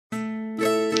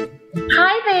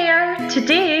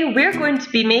today we're going to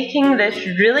be making this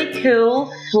really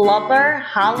cool Flubber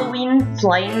Halloween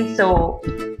slime soap.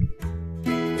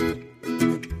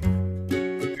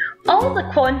 All the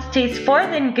quantities for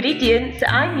the ingredients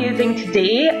that I'm using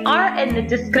today are in the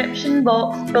description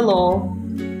box below.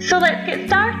 So let's get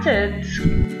started.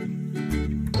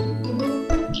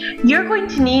 You're going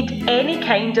to need any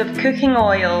kind of cooking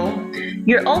oil.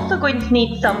 You're also going to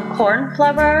need some corn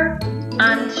flour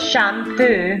and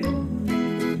shampoo.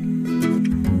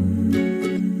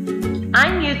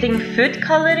 I'm using food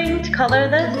colouring to colour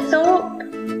this soap,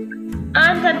 and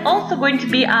I'm also going to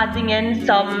be adding in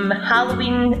some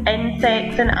Halloween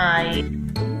insects and eyes.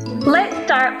 Let's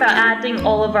start by adding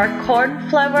all of our corn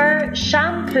flour,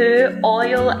 shampoo,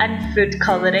 oil and food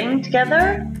colouring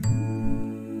together.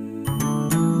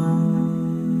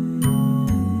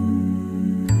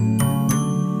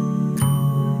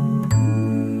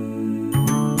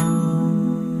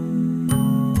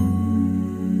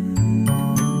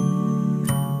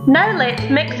 Now let's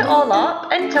mix it all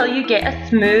up until you get a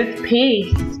smooth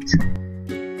paste.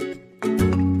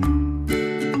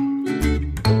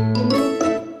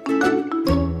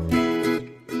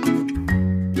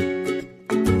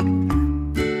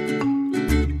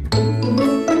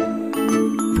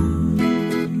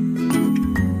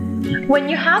 When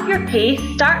you have your paste,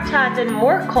 start to add in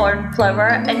more corn flour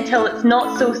until it's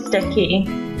not so sticky.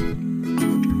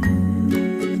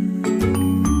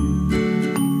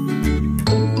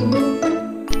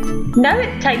 Now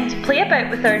it's time to play about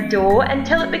with our dough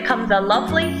until it becomes a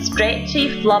lovely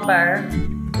stretchy flubber.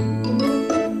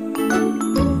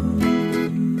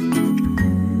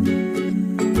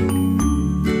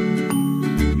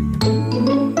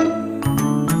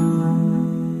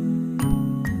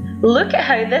 Look at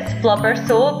how this flubber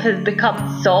soap has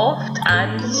become soft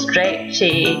and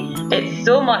stretchy. It's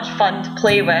so much fun to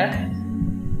play with.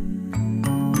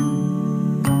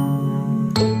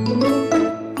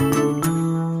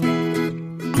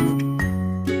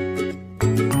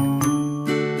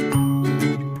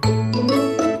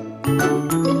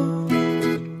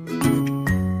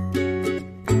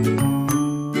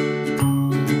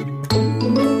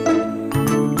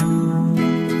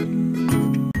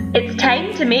 It's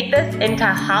time to make this into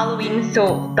a Halloween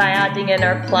soap by adding in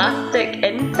our plastic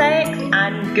insects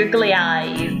and googly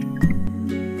eyes.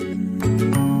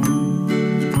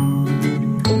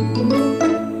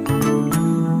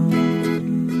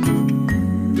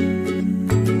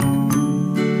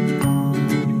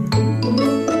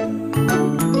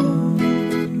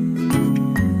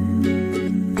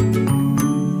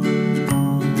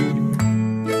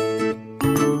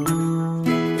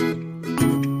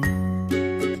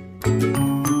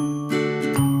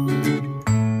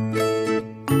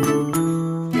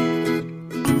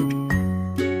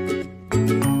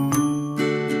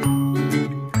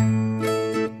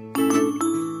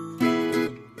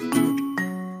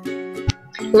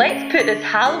 Let's put this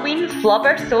Halloween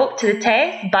flubber soap to the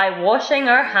test by washing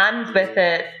our hands with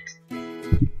it.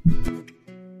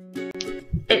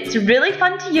 It's really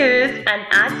fun to use, and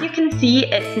as you can see,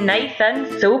 it's nice and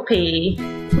soapy.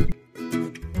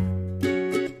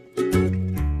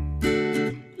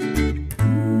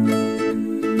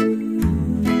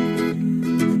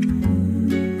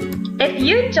 If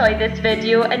you enjoyed this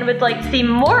video and would like to see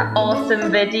more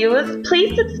awesome videos,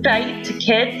 please subscribe to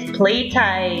Kids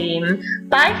Playtime.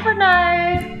 Bye for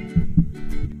now!